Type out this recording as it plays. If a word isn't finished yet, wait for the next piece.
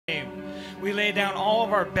We lay down all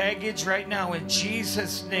of our baggage right now in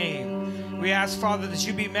Jesus' name. We ask, Father, that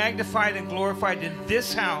you be magnified and glorified in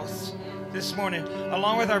this house this morning,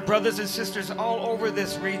 along with our brothers and sisters all over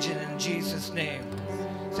this region in Jesus' name.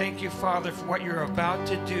 Thank you, Father, for what you're about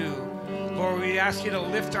to do. Lord, we ask you to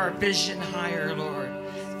lift our vision higher, Lord.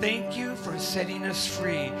 Thank you for setting us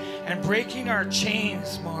free and breaking our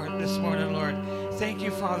chains this morning, Lord. Thank you,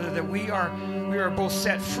 Father, that we are both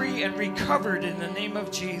set free and recovered in the name of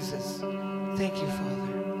Jesus. Thank you, Father.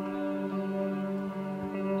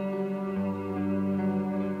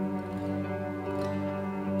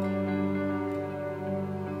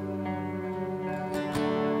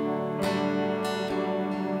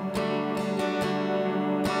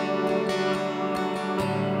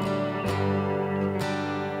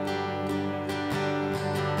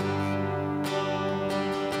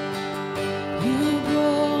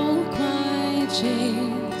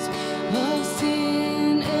 Chains of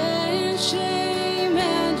sin and shame,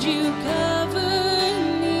 and you covered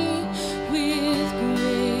me with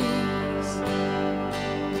grace.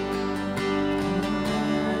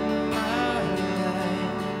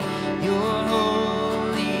 Your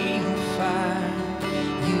holy fire,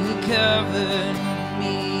 you covered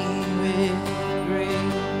me with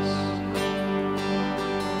grace.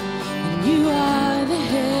 And you are the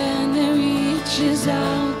hand that reaches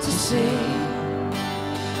out to save.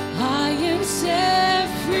 I am set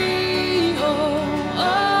free, oh,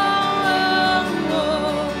 oh, oh,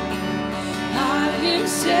 oh. I am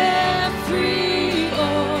set free,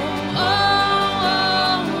 oh, oh,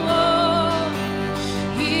 oh,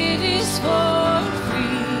 oh. It is for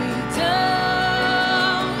freedom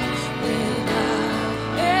that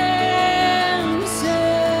I am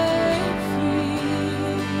set free.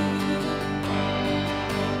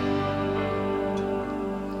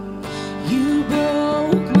 You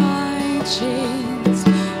broke my chains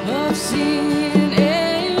of sin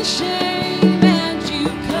and shame, and you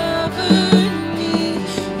covered me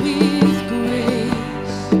with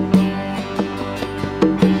grace.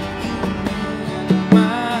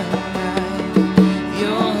 My life,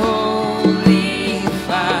 your holy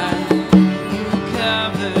fire, you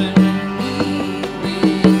covered me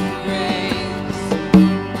with grace.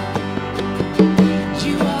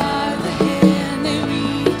 You are the hand that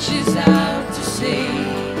reaches out to save.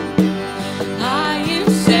 I am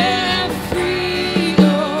set free,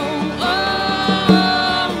 oh, oh,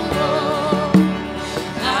 oh.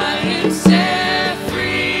 I am set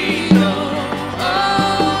free, oh,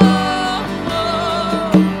 oh,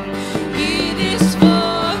 oh. It is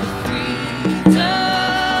for freedom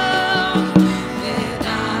that I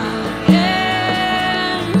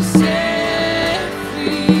am set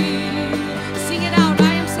free. Sing it out, I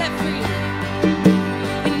am set free.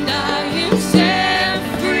 And I am set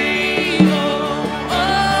free, oh, oh,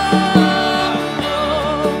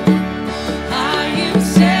 oh. I am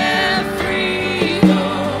set free, oh,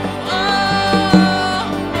 oh,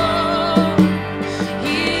 oh.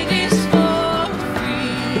 It is for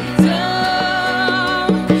freedom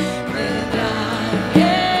that I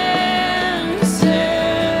am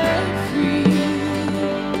set free.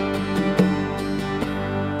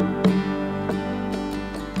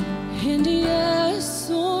 And yes,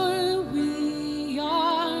 Lord, we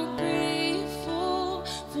are grateful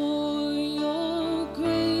for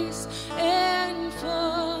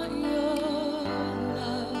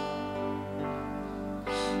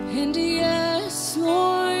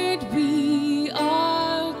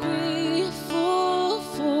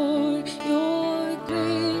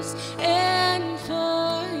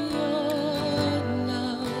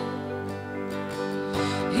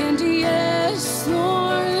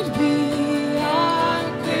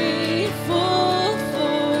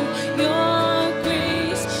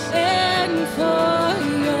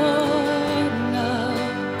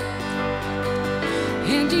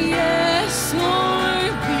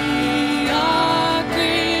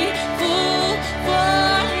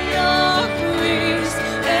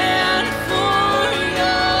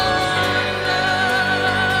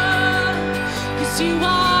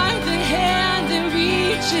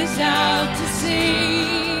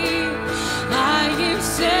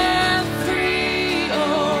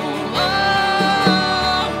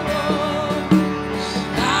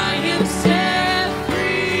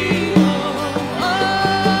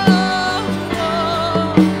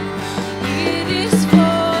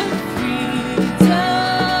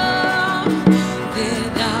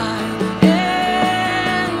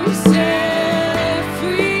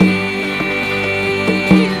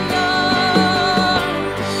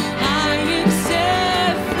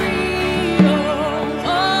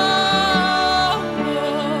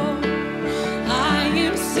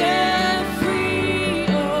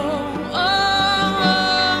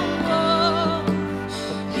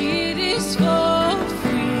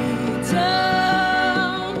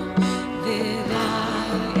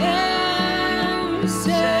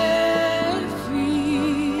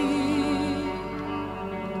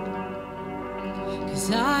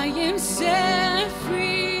set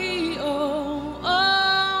free. Oh,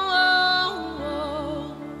 oh, oh,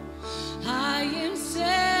 oh. I am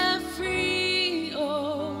set free.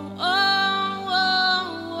 Oh, oh,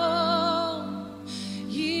 oh, oh.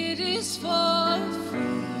 It is for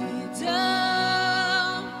freedom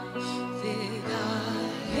that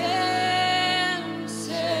I am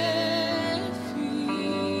set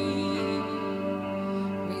free.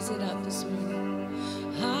 Raise it up this morning.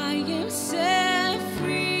 I am set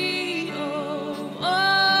free. Oh, oh,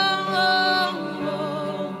 oh,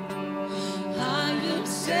 oh. I am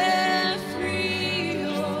set free.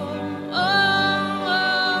 Oh, oh,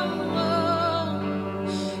 oh,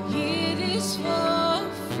 oh. It is for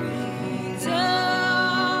freedom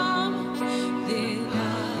that I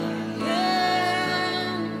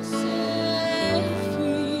am set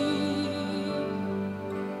free.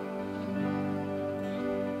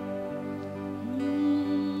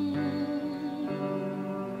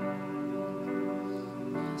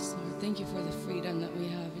 Yes, Lord, thank you for the freedom that we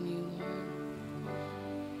have in you, Lord.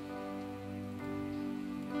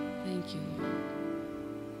 Thank you, Lord.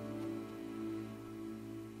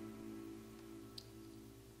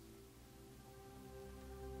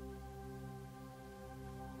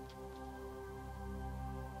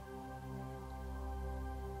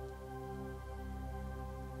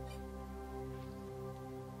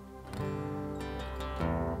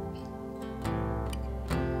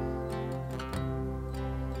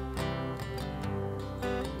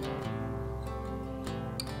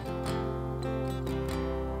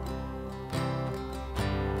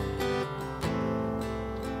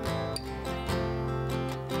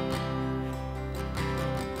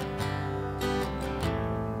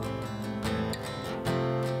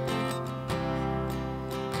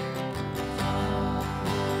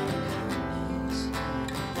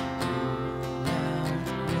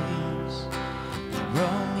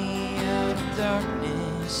 Brought me out of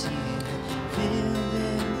darkness, you filled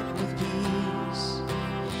it with peace.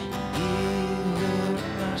 Give of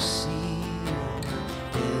mercy,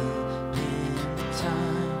 help in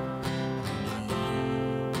time.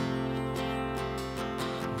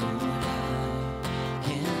 Lord, I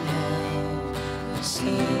can help but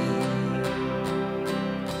see.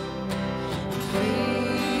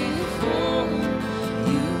 Faithful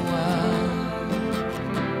you are.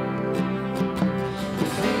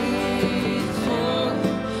 Faithful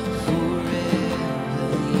forever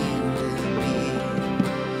you will be.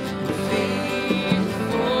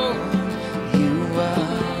 Faithful you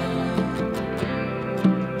are.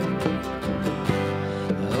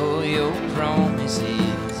 Oh, your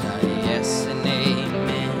promises are yes and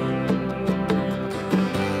amen.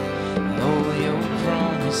 Oh, your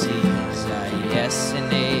promises are yes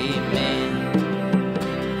and amen.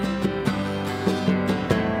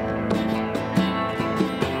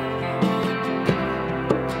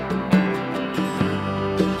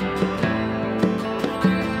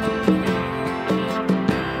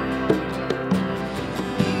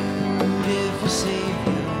 Beautiful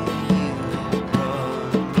Savior, you have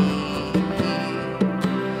brought me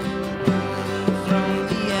from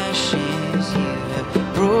the ashes. You have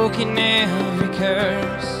broken every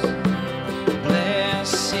curse.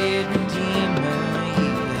 Blessed Redeemer,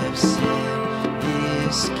 you have set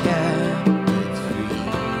this captive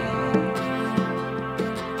free.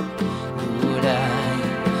 Lord, I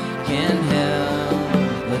can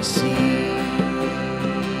help but see.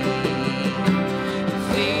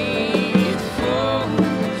 Faithful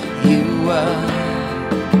you are.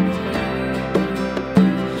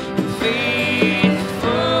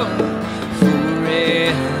 Faithful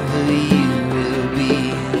forever you will be.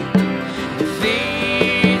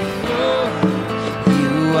 Faithful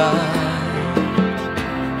you are.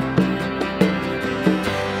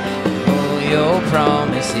 Oh, your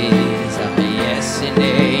promises are yes and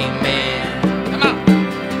amen. Come on.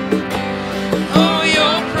 Oh,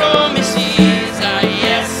 your promises are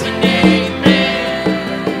yes and amen.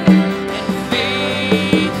 And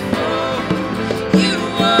faithful you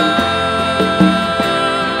are.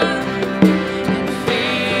 And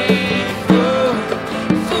faithful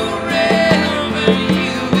forever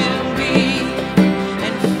you will be.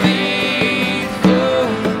 And faithful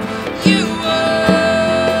you are.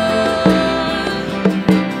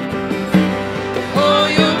 Oh,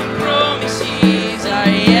 your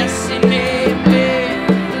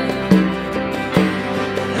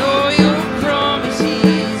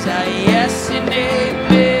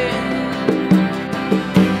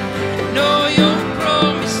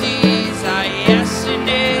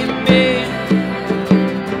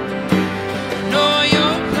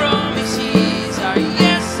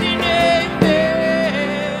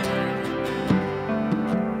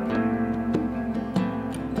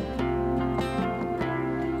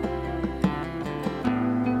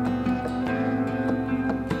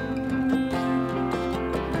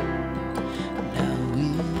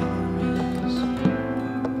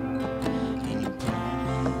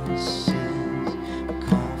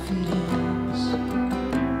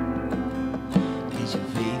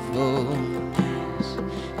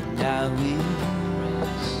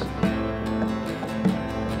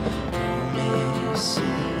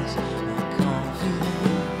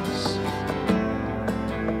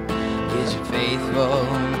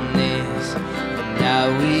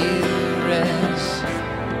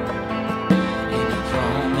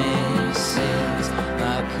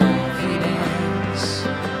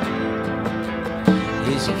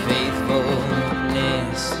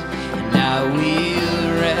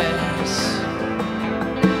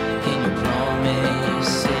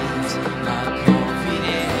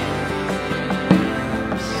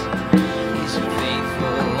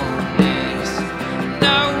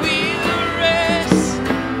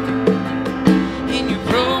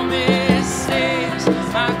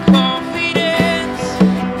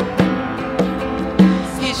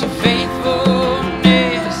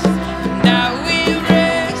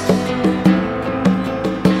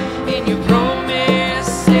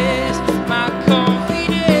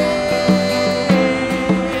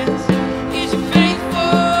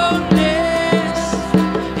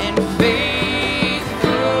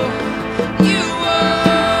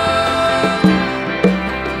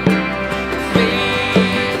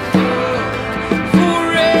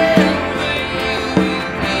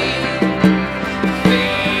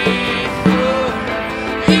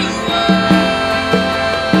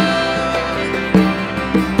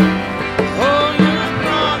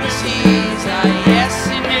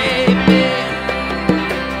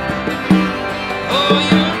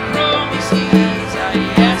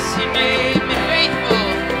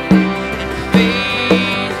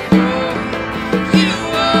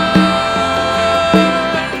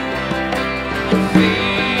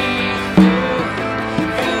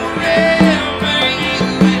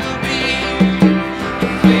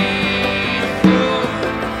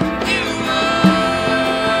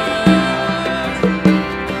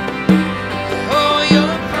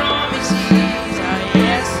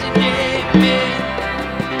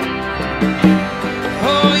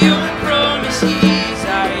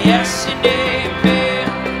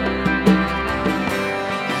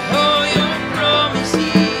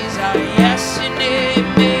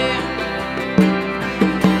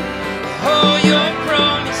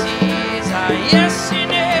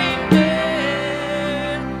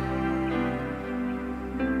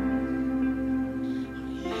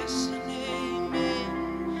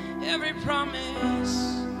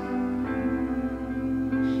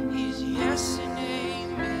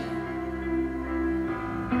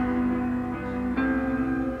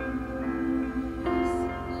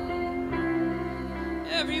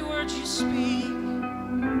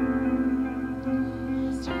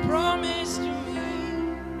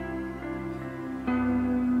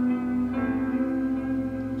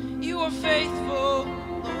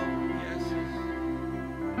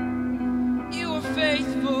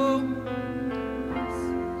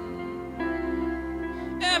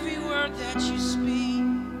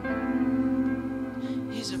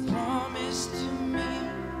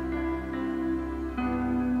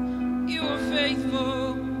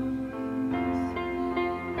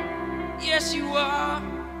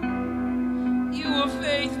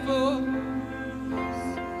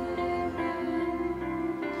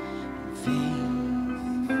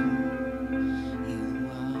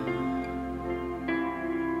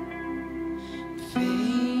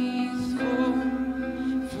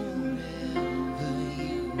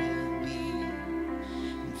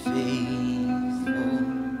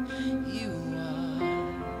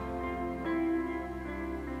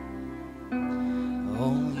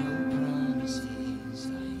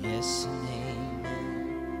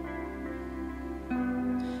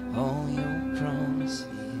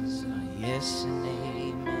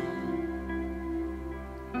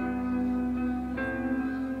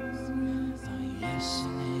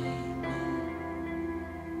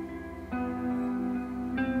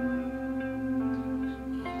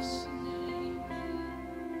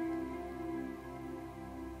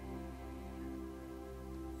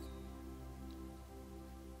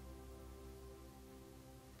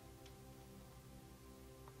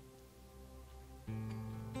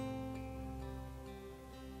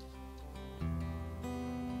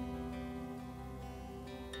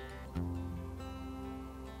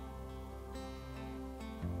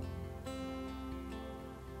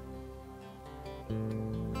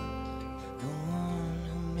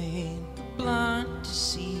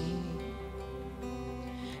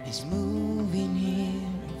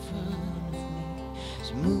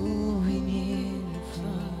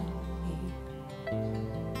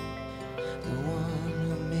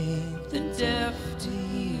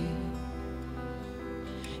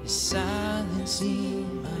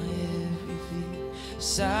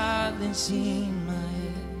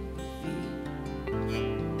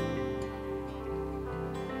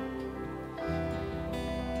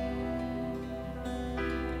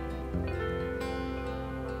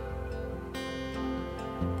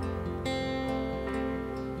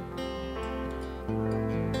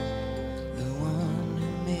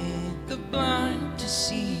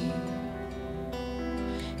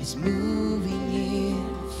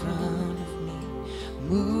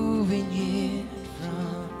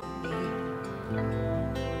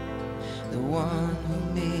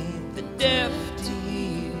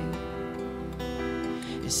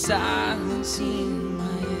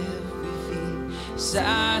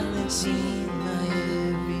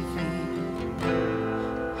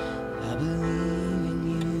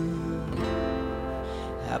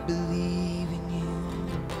believe in you.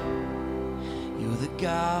 You're the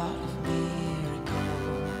God of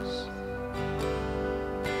miracles.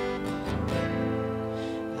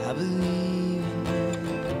 I believe in you.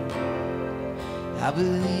 I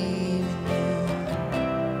believe in you.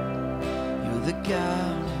 You're the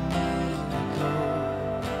God of miracles.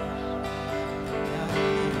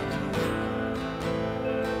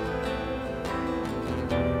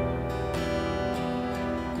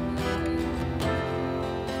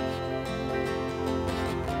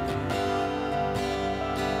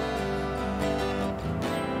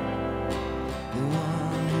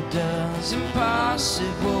 God of does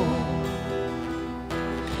impossible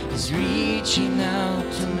is reaching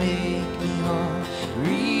out to make me whole,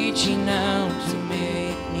 reaching out to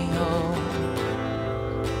make me whole.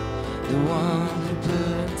 The one who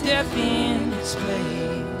put death in its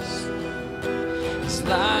place. His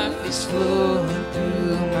life is flowing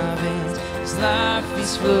through my veins. His life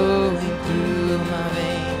is flowing through my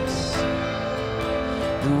veins.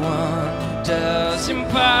 The one who does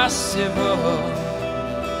impossible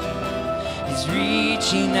is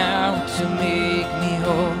reaching out to make me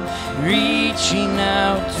whole, reaching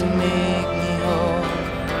out to make me whole.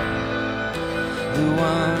 The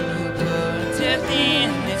one who put death in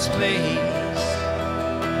its place.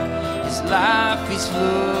 His life is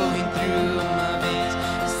flowing through my veins.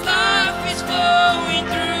 His life is flowing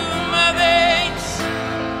through my veins.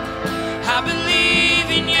 I believe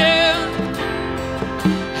in you.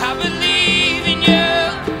 I believe in you.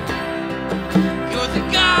 You're the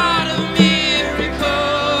God of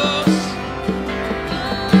miracles.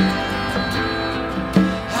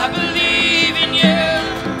 I believe in you.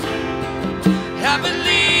 I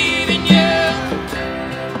believe in you.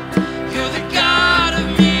 You're the God of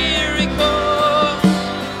miracles.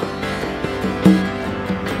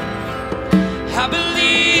 I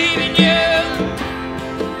believe in you.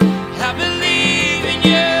 I believe in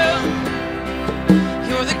you.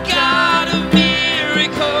 You're the God of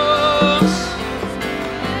miracles.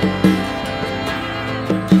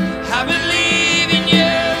 I believe in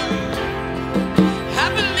you. I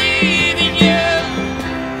believe in you.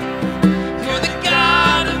 You're the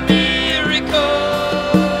God of miracles.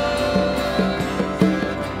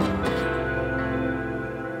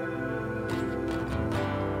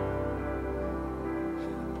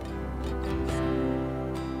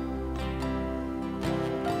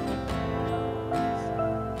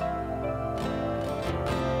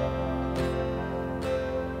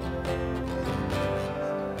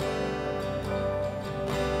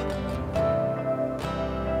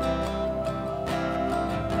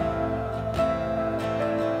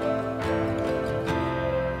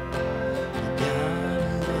 God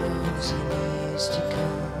knows He needs to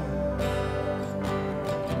come.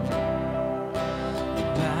 The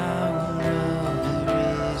power of the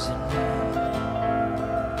risen one.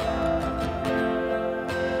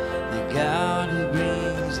 The God who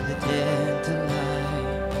brings the dead to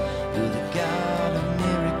life. You're the God of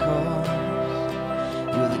miracles.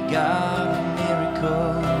 You're the God of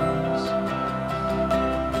miracles.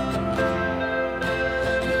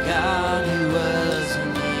 The God who was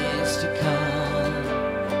and is to come.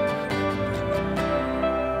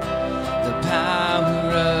 The power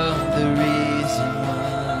of the risen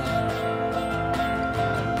one.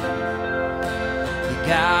 The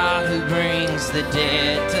God who brings the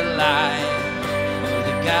dead to life. You're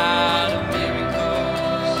the God of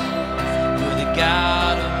miracles. You're the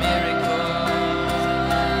God of miracles.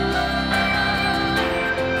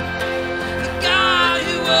 The God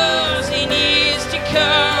who was and is to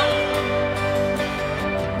come.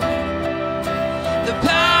 The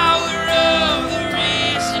power of the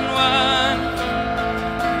risen one.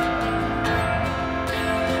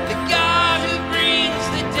 The God who brings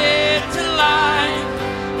the dead to life.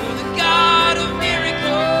 You're the God of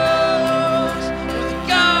miracles. You're the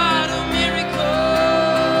God of miracles.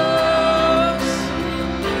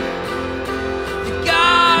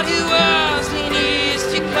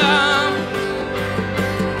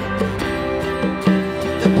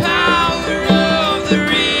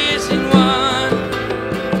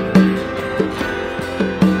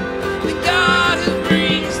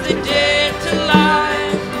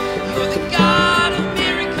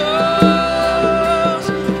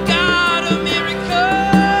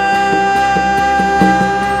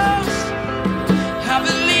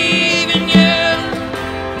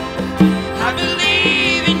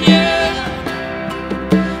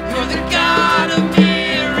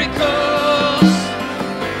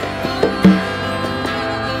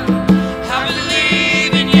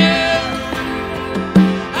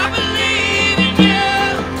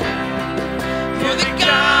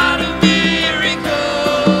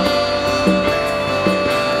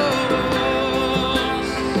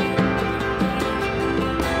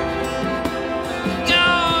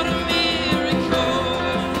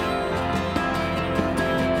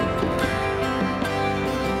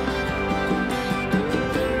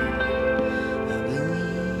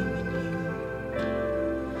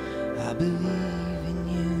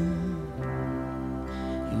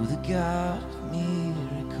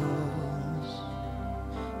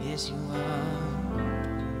 Yes, you are.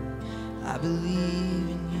 I believe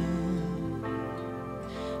in you.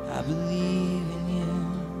 I believe in you.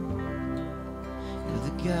 You're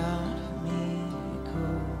the God of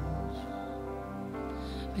miracles.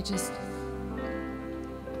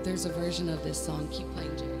 There's a version of this song. Keep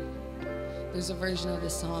playing, Jeanie. There's a version of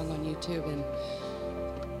this song on YouTube, and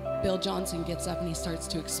Bill Johnson gets up and he starts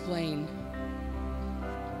to explain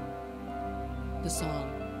the song.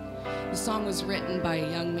 The song was written by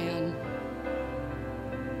a young man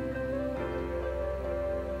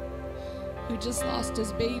who just lost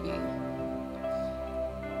his baby.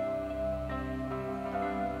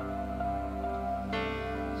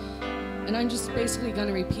 And I'm just basically going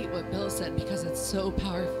to repeat what Bill said because it's so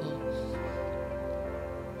powerful.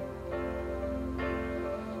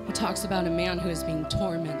 He talks about a man who is being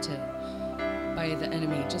tormented by the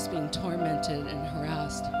enemy, just being tormented and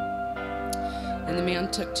harassed. And the man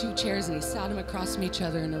took 2 chairs and he sat them across from each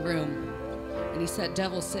other in a room. And he said,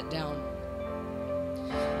 "Devil, sit down.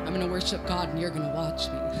 I'm going to worship God and you're going to watch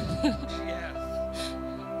me." Yes.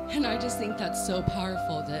 And I just think that's so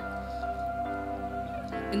powerful that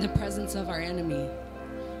in the presence of our enemy,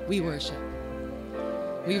 we worship.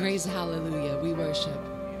 We raise hallelujah. We worship.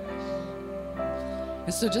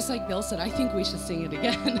 And so just like Bill said, I think we should sing it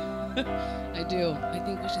again. I do. I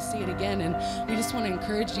think we should see it again. And we just want to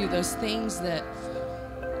encourage you, those things that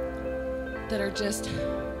are just,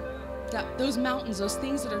 those mountains, those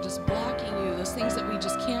things that are just blocking you, those things that we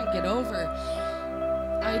just can't get over.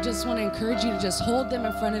 I just want to encourage you to just hold them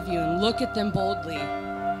in front of you and look at them boldly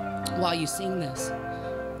while you sing this.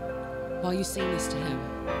 While you sing this to Him.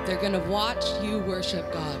 They're going to watch you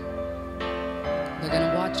worship God. They're going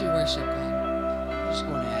to watch you worship God. I'm just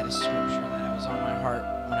going to add a scripture that was on my heart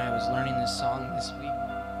when I was learning this song this week.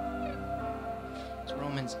 It's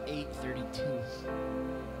Romans 8:32.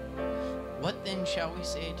 What then shall we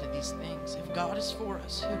say to these things? If God is for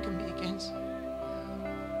us, who can be against us?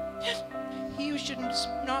 He who should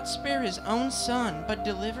not spare his own son, but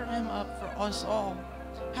deliver him up for us all,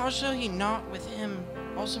 how shall he not with him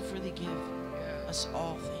also freely give us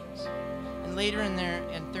all things? And later in there,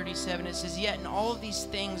 in 37, it says, yet in all of these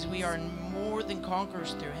things we are more than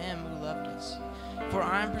conquerors through him who loved us. For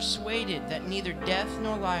I am persuaded that neither death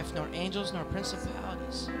nor life, nor angels, nor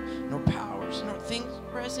principalities, nor powers, nor things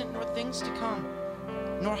present, nor things to come,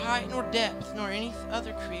 nor height, nor depth, nor any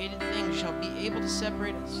other created thing shall be able to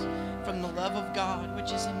separate us from the love of God,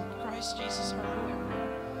 which is in Christ Jesus our Lord.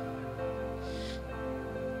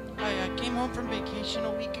 I came home from vacation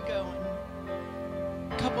a week ago, and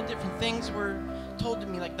a couple different things were told to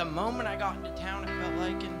me. Like the moment I got into town, I felt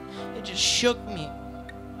like, and it just shook me.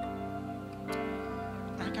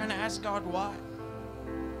 And I kind of asked God why.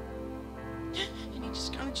 And He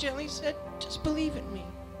just kind of gently said, just believe in me.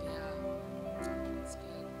 Yeah. That's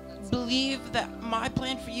good. That's Believe that my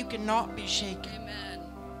plan for you cannot be shaken. Amen.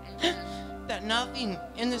 Amen. That nothing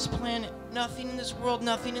in this planet, nothing in this world,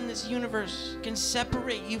 nothing in this universe can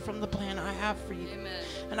separate you from the plan I have for you. Amen.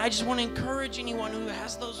 And I just want to encourage anyone who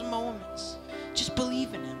has those moments, just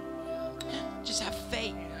believe in Him. Just have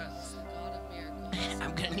faith. He's the God of miracles.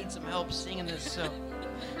 I'm going to need some help singing this, so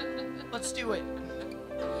let's do it.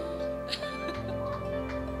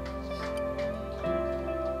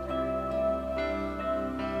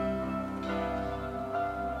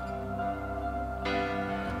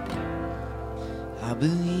 I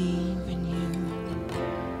believe in you.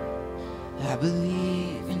 I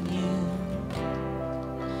believe in you.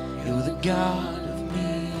 You're the God of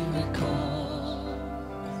miracles.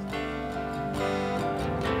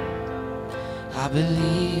 I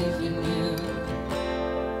believe in you.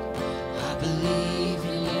 I believe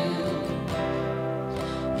in you.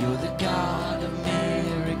 You're the God of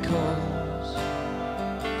miracles.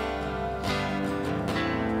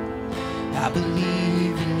 I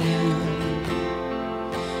believe in you.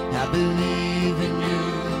 I believe in you.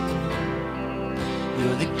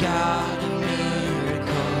 You're the God of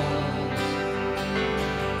miracles.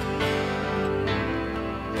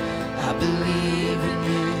 I believe in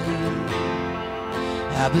you.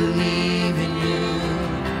 I believe in you.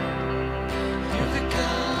 You're the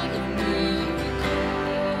God of miracles.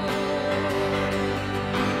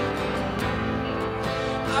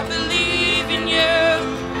 I believe in you.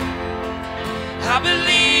 I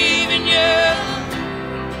believe in you.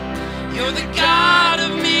 You're the God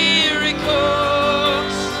of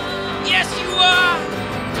miracles. Yes, you are.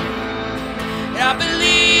 I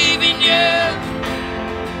believe in you.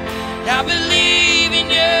 I believe in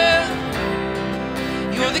you.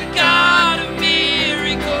 You're the God of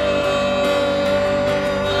miracles.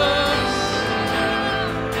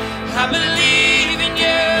 I believe in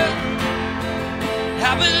you.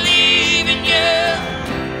 I believe.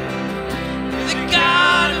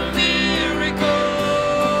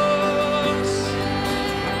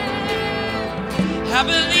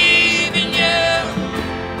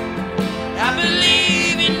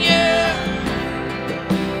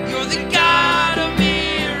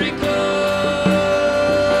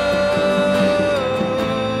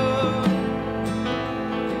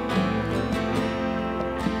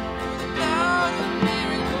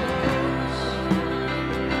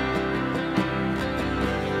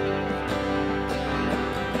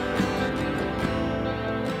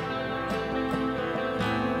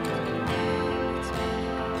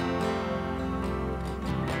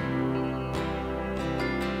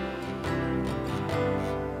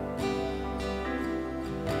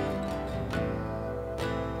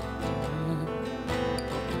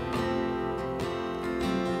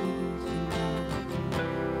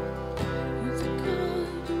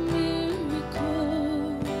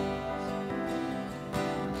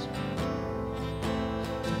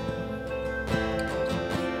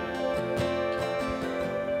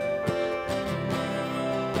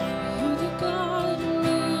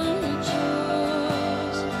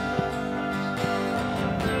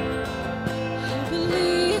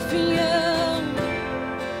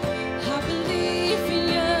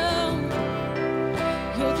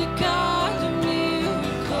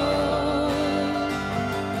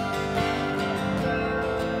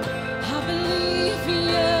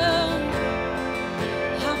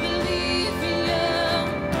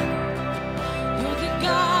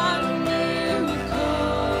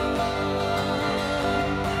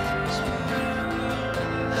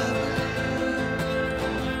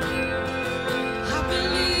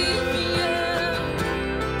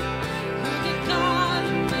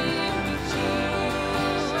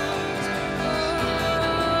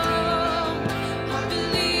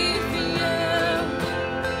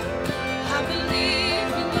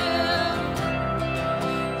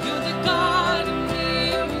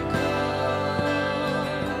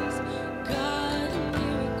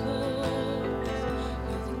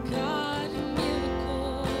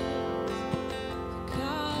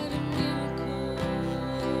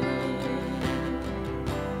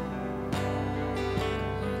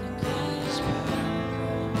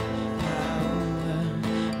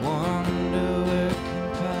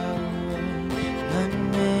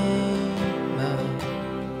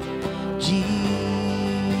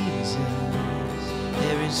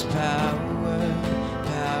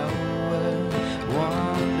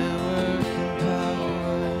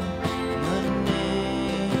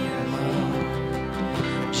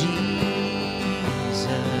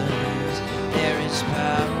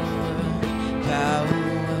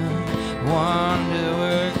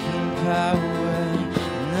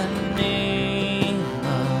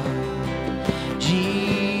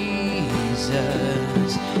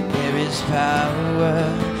 power,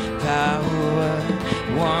 power,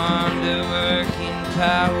 wonder-working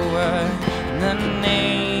power in the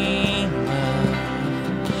name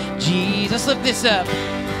of Jesus. Lift this up.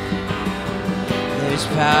 There's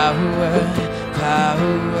power,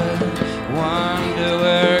 power,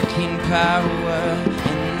 wonder-working power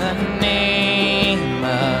in the name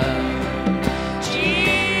of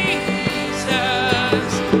Jesus.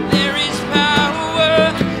 There is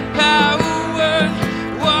power, power,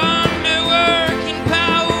 wonder-working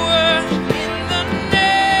power in the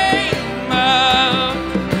name of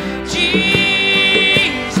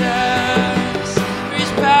Jesus. There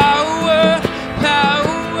is power,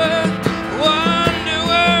 power,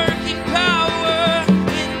 wonder-working power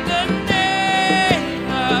in the name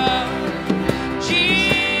of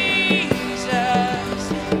Jesus.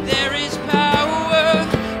 There is power,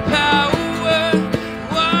 power,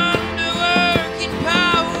 wonder-working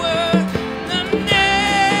power in the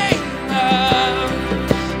name of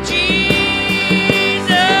Jesus.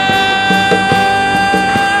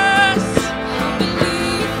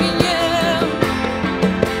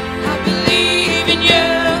 I believe in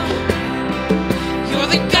you. You're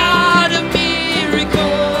the God of miracles.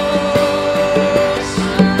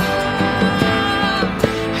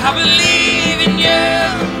 I believe in you.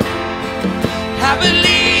 I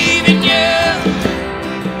believe in you.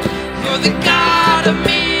 You're the God of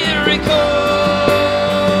miracles.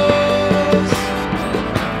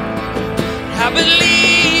 I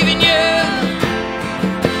believe in you.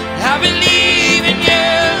 I believe in you.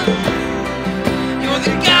 You're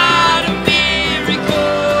the God of miracles.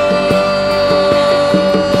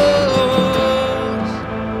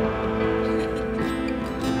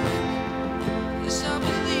 Yes, I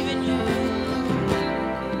believe in you.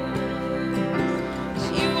 'Cause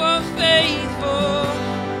you are faithful.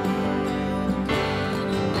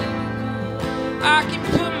 I can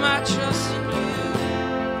put my trust in you.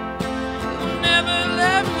 You'll never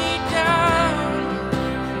let me down.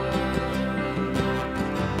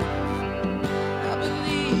 I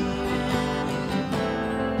believe in you.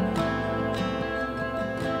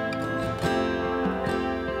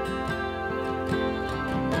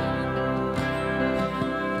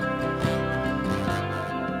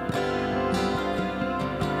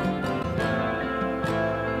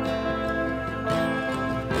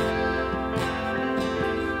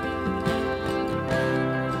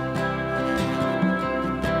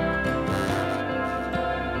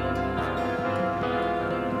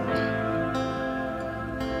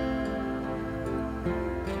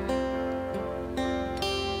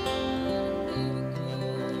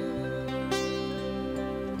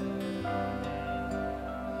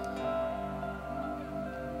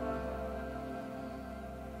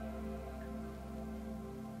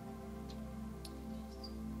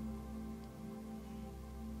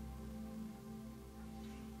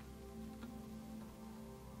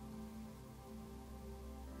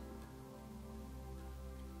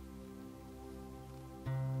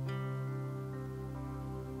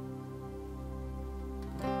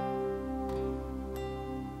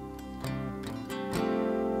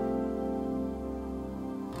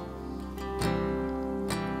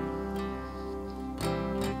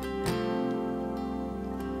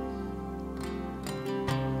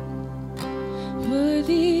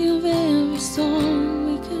 Worthy of every song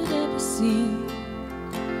we could ever sing,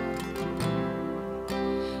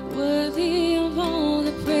 worthy of all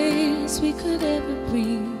the praise we could ever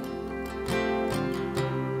bring,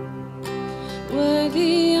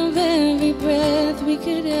 worthy of every breath we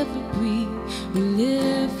could ever breathe. We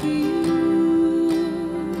live for you,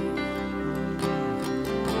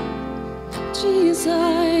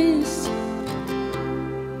 Jesus.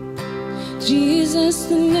 Jesus,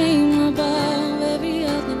 the name above every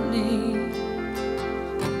other name.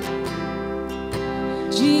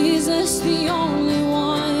 Jesus, the only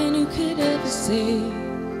one who could ever save.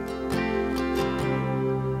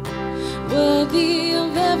 Worthy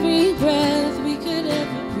of every breath we could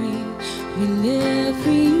ever breathe. We live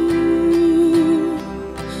for you.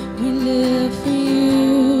 We live for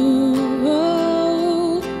you.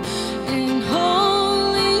 Oh, and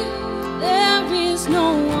holy, there is no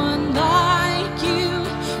one like you.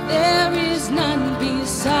 There is none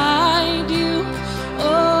beside you.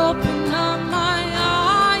 Open up my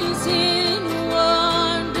eyes in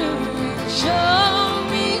wonder and show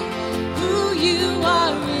me who you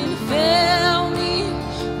are, and fill me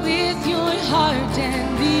with your heart and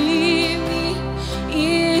lead me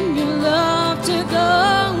in your love to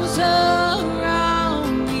those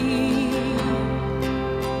around me.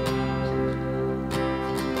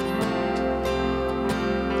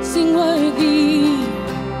 Sing worthy,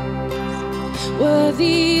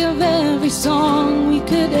 worthy of every song we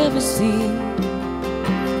could ever sing,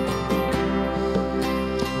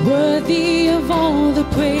 worthy of all the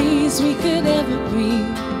praise we could ever bring,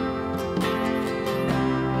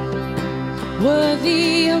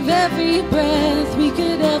 worthy of every breath we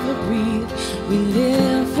could ever breathe. We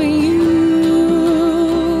live for you,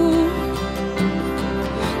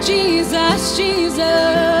 Jesus, Jesus,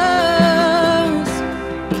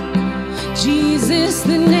 Jesus,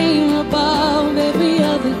 the name above every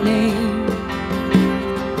other name,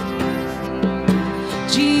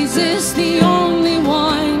 Jesus, the only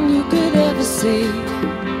one you could ever save,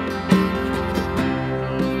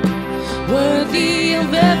 worthy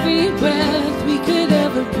of every breath we could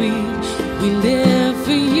ever breathe. We live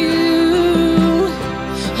for you.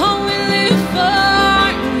 Oh, we live for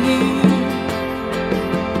you.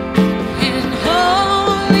 And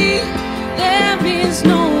holy, there is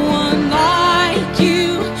no one like you.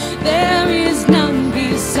 There is none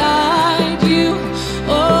beside you.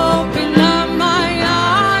 Open up my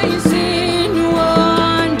eyes in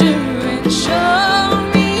wonder and show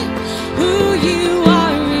me who you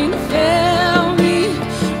are and fill me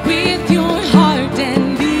with your heart and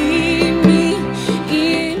lead me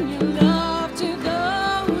in your love to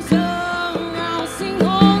those around. Sing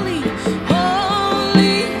holy,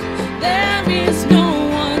 holy, there is no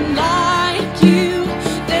one like you.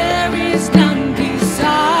 There is none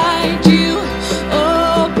beside you.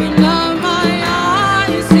 Open up my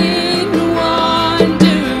eyes in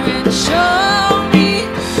wonder and show me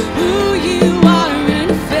who you are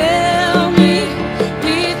and fill me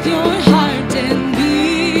with your heart and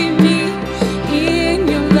lead me in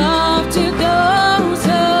your love to those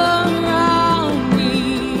around me.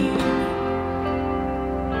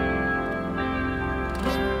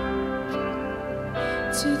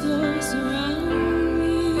 To those around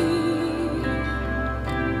me.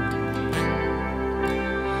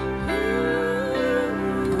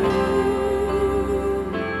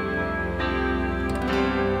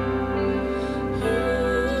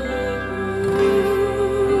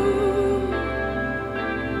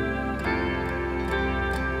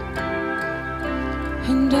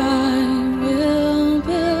 And I will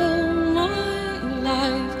build my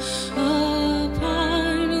life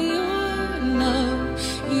upon your love.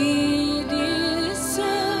 It is a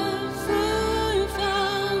firm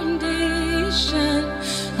foundation.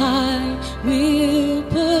 I will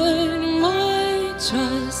put my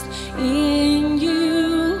trust in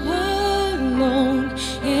you alone,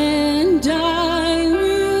 and I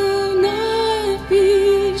will not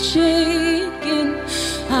be shaken.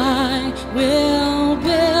 I will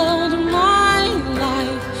build my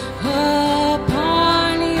life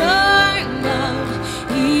upon your love.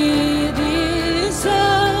 It is a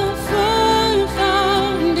firm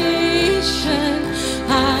foundation. I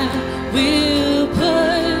will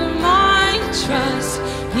put my trust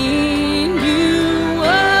in you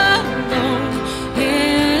alone,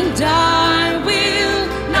 and I will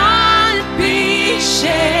not be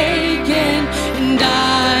shaken. And I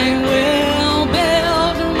will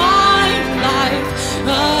build my life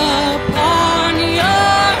upon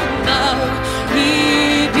your love.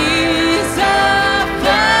 It is a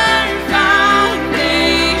firm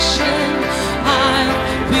foundation. I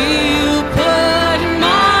will put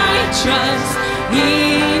my trust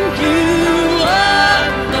in you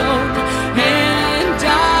alone, and I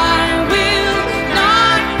will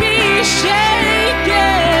not be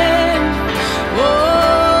shaken.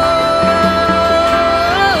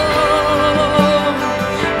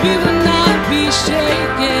 We will not be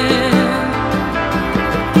shaken.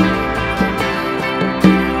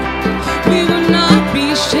 We will not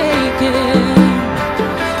be shaken.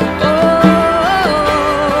 Oh,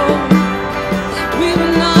 we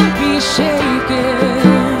will not be shaken.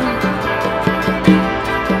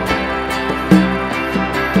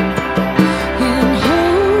 And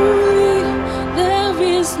holy, there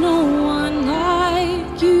is no one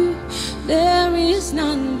like you. There is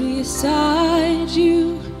none beside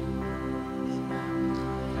you.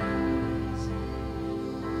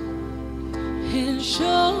 And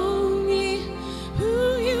show me who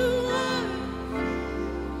you are,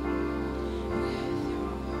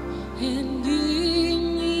 and lead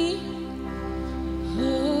me.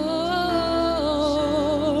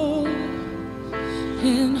 Oh,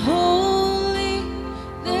 and holy,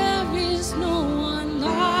 there is no one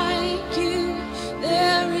like you.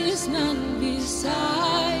 There is none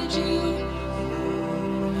beside you.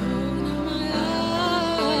 Open up my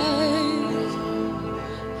eyes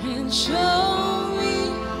and show me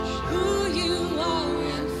who you are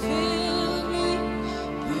and fill me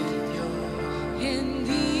with your, and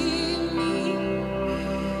lead me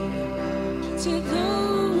to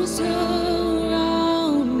those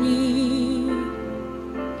around me.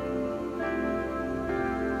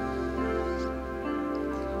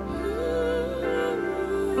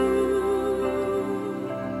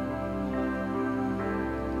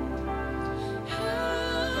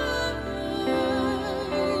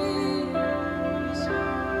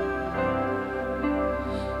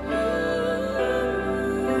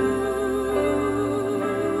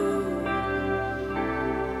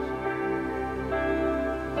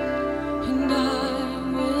 And I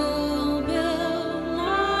will build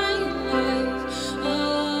my life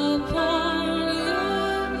upon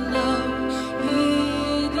your love.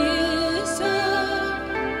 It is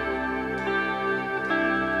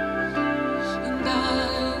and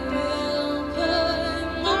I will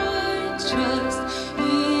put my trust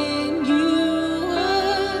in you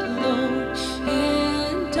alone,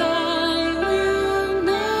 and I will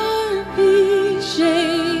not be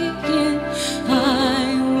shaken.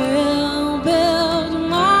 I will build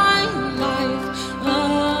my life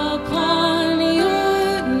upon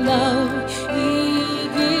your love.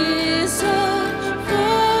 It is a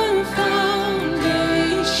firm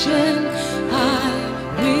foundation. I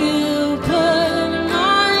will put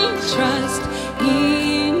my trust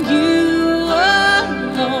in you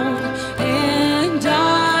alone, and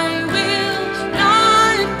I will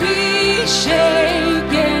not be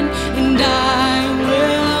shaken. And I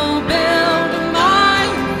will build my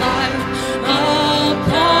life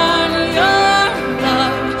upon your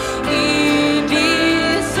love. It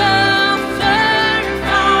is a firm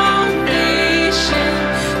foundation,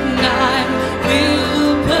 and I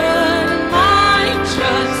will put my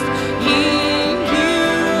trust in you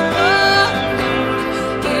alone,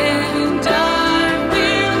 and I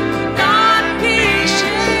will not be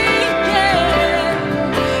shaken.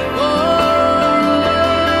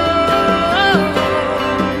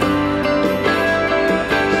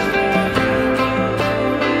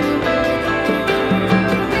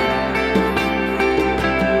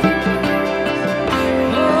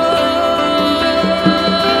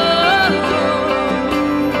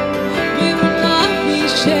 We will not be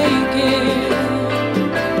shaken.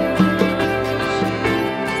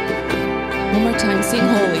 One more time, sing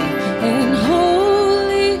holy. And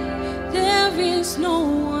holy, there is no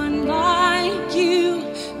one like you.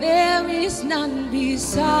 There is none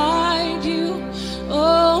beside you.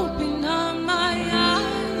 Open up my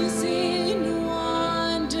eyes in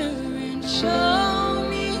wonder and show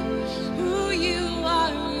me who you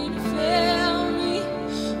are, and fill me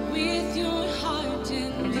with your heart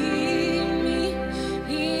and lead me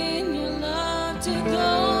in your love to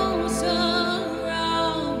those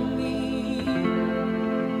around me.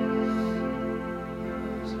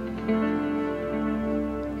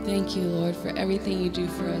 Thank you, Lord, for everything you do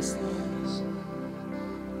for us, Lord.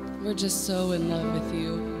 We're just so in love with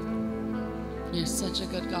you. You're such a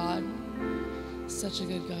good God. Such a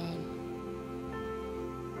good God.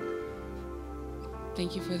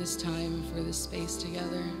 Thank you for this time and for this space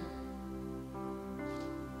together.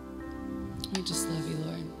 We just love you,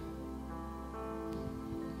 Lord.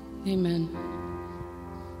 Amen.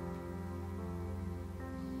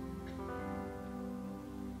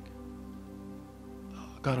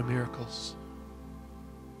 God of miracles.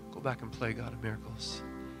 Go back and play God of miracles.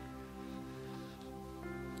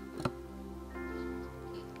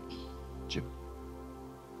 Jim.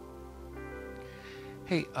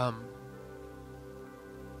 Hey,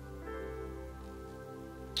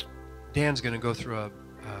 Dan's going to go through a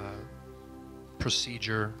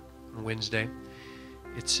procedure on Wednesday.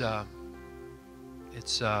 It's good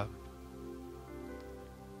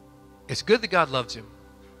that God loves him.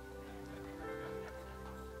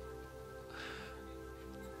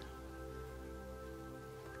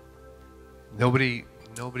 Nobody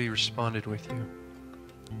responded with you.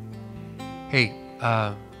 Hey,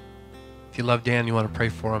 if you love Dan, you want to pray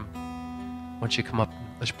for him, why don't you come up?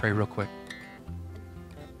 Let's pray real quick.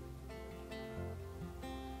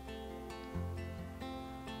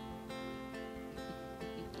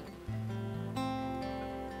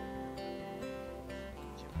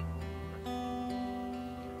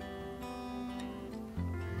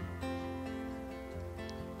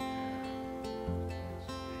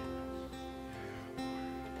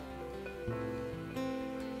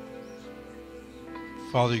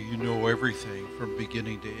 Father, you know everything from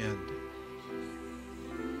beginning to end.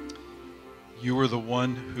 You are the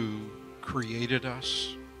one who created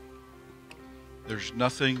us. There's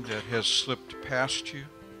nothing that has slipped past you.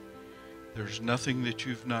 There's nothing that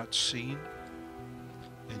you've not seen.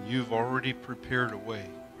 And you've already prepared a way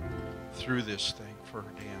through this thing for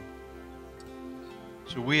Dan.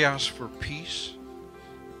 So we ask for peace.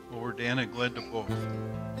 over Dan and Glenda both,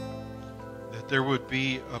 that there would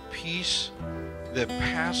be a peace that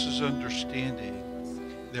passes understanding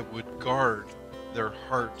that would guard their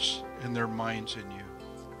hearts and their minds in you.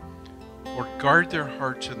 Or guard their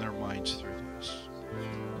hearts and their minds through this.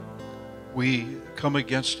 We come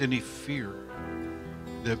against any fear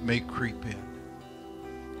that may creep in.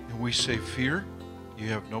 And we say, fear, you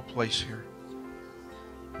have no place here.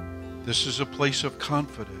 This is a place of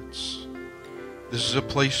confidence. This is a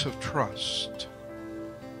place of trust.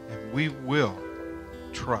 And we will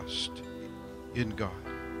trust in God.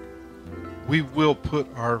 We will put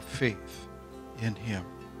our faith in Him.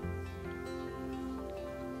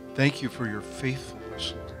 Thank you for your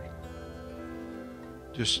faithfulness, Lord.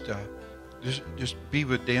 Just be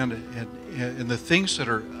with Dan and the things that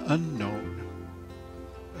are unknown.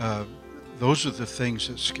 Those are the things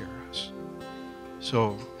that scare us.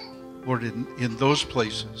 So, Lord, in those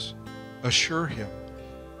places, assure him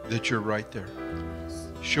that you're right there.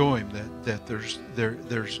 Show him that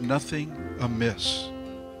there's nothing amiss.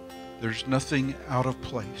 There's nothing out of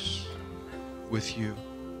place with you.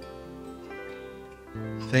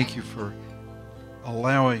 Thank you for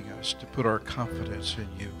allowing us to put our confidence in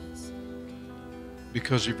you.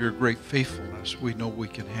 Because of your great faithfulness, we know we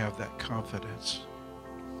can have that confidence.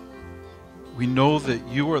 We know that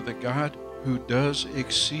you are the God who does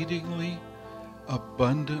exceedingly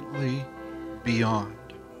abundantly beyond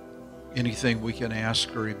anything we can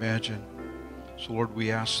ask or imagine. So, Lord,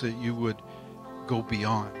 we ask that you would go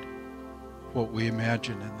beyond what we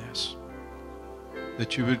imagine in this.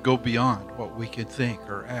 That you would go beyond what we can think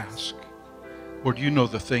or ask. Lord, you know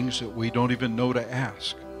the things that we don't even know to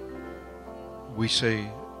ask. We say,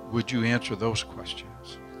 would you answer those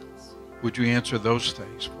questions? Would you answer those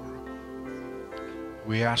things for them?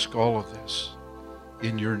 We ask all of this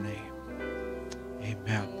in your name.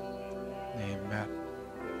 Amen. Amen.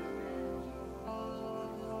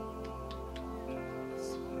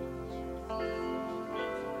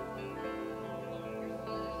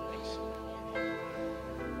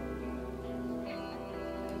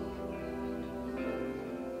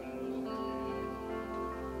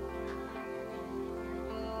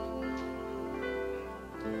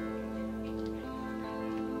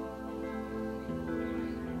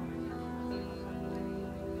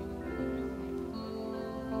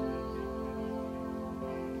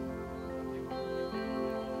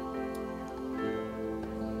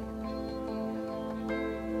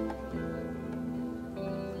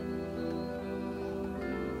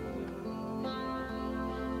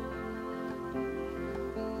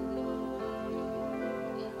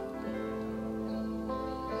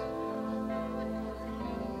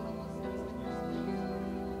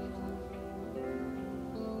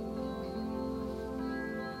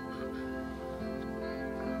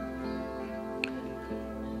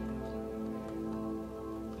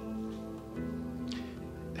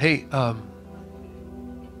 Hey, if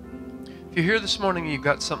you're here this morning and you've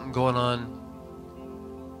got something going on,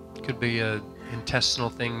 could be an intestinal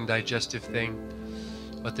thing, digestive thing,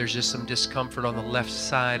 but there's just some discomfort on the left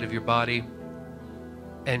side of your body,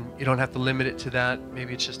 and you don't have to limit it to that.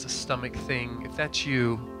 Maybe it's just a stomach thing. If that's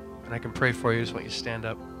you, and I can pray for you, I just want you to stand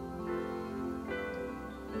up.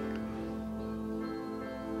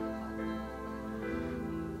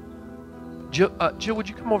 Jill, would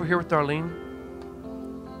you come over here with Darlene?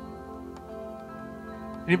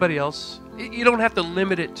 Anybody else? You don't have to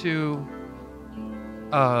limit it to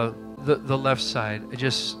the left side.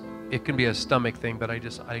 It can be a stomach thing, but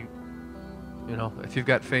if you've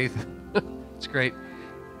got faith, it's great.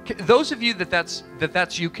 Those of you that's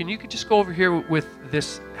you, can you just go over here with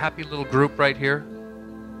this happy little group right here?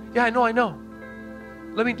 Yeah, I know.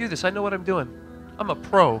 Let me do this. I know what I'm doing. I'm a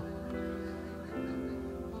pro.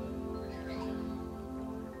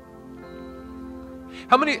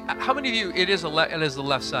 How many of you, it is the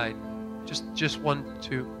left side? Just 1,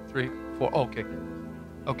 2, 3, 4. Oh,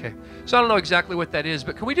 okay. So I don't know exactly what that is,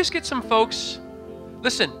 but can we just get some folks?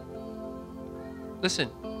 Listen.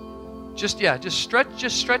 Just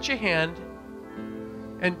stretch your hand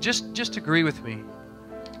and just agree with me.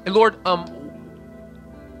 And Lord, I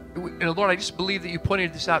just believe that you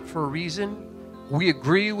pointed this out for a reason. We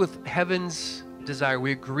agree with heaven's desire.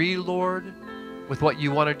 We agree, Lord, with what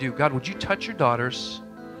you want to do. God, would you touch your daughters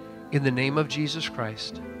in the name of Jesus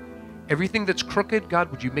Christ? Everything that's crooked,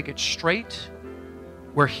 God, would you make it straight?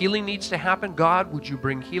 Where healing needs to happen, God, would you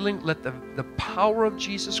bring healing? Let the power of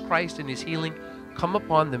Jesus Christ and his healing come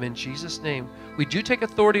upon them in Jesus' name. We do take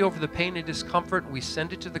authority over the pain and discomfort. We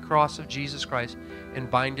send it to the cross of Jesus Christ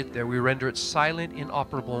and bind it there. We render it silent,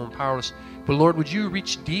 inoperable, and powerless. But Lord, would you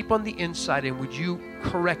reach deep on the inside and would you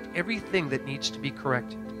correct everything that needs to be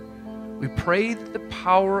corrected? We pray that the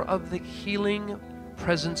power of the healing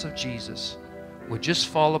presence of Jesus would just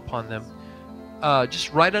fall upon them.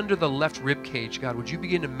 Just right under the left rib cage, God, would you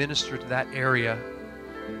begin to minister to that area?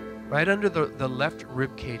 Right under the left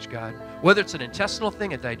rib cage, God. Whether it's an intestinal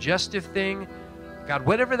thing, a digestive thing, God,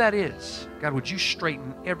 whatever that is, God, would you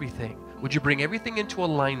straighten everything? Would you bring everything into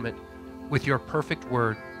alignment with your perfect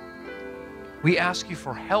word? We ask you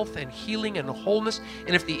for health and healing and wholeness.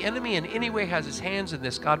 And if the enemy in any way has his hands in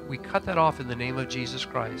this, God, we cut that off in the name of Jesus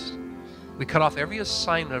Christ. We cut off every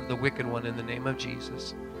assignment of the wicked one in the name of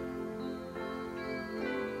Jesus.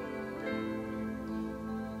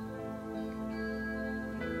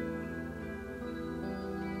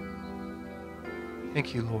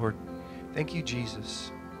 Thank you, Lord. Thank you,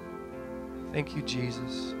 Jesus. Thank you,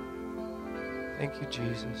 Jesus. Thank you,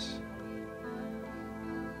 Jesus.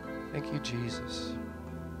 Thank you, Jesus.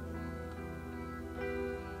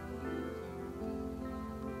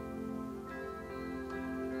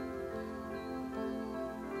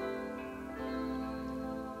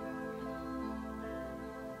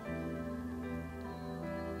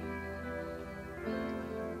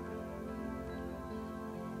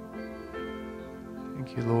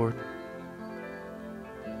 Thank you, Lord.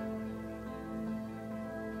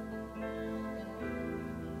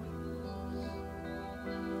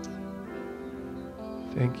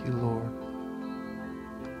 Thank you, Lord.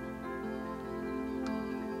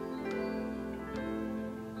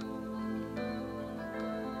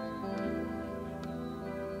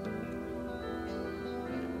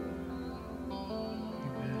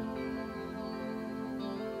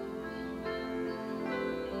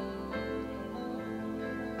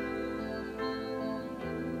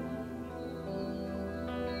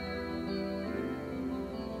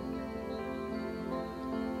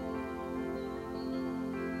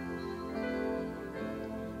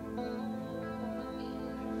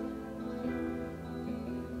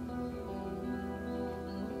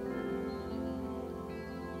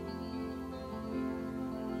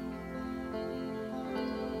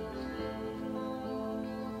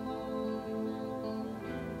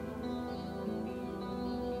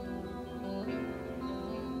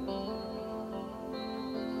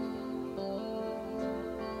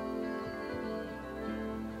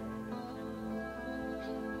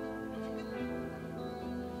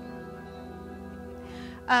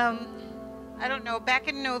 I don't know, back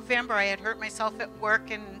in November I had hurt myself at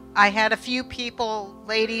work, and I had a few people,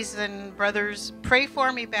 ladies and brothers, pray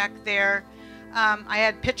for me back there. I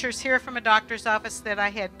had pictures here from a doctor's office that I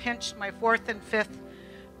had pinched my 4th and 5th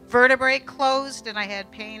vertebrae closed, and I had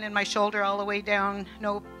pain in my shoulder all the way down,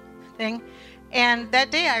 no thing. And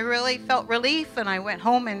that day I really felt relief, and I went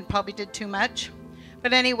home and probably did too much.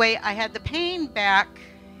 But anyway, I had the pain back,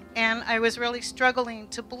 and I was really struggling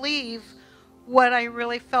to believe what I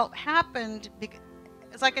really felt happened. Because,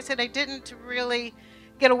 like I said, I didn't really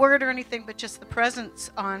get a word or anything, but just the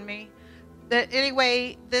presence on me. But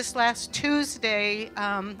anyway, this last Tuesday,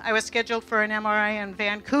 I was scheduled for an MRI in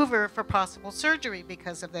Vancouver for possible surgery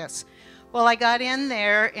because of this. Well, I got in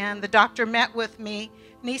there, and the doctor met with me,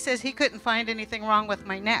 and he says he couldn't find anything wrong with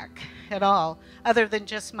my neck at all, other than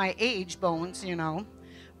just my age bones, you know.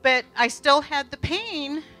 But I still had the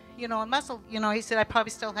pain, you know, and muscle, you know, he said I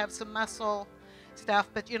probably still have some muscle stuff,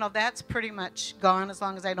 but, you know, that's pretty much gone as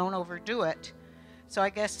long as I don't overdo it. So I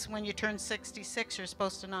guess when you turn 66, you're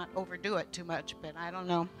supposed to not overdo it too much, but I don't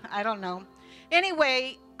know. I don't know.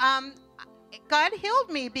 Anyway, God healed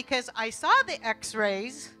me because I saw the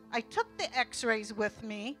x-rays. I took the x-rays with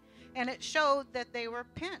me, and it showed that they were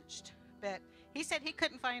pinched. But he said he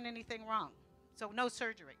couldn't find anything wrong, so no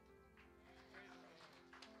surgery.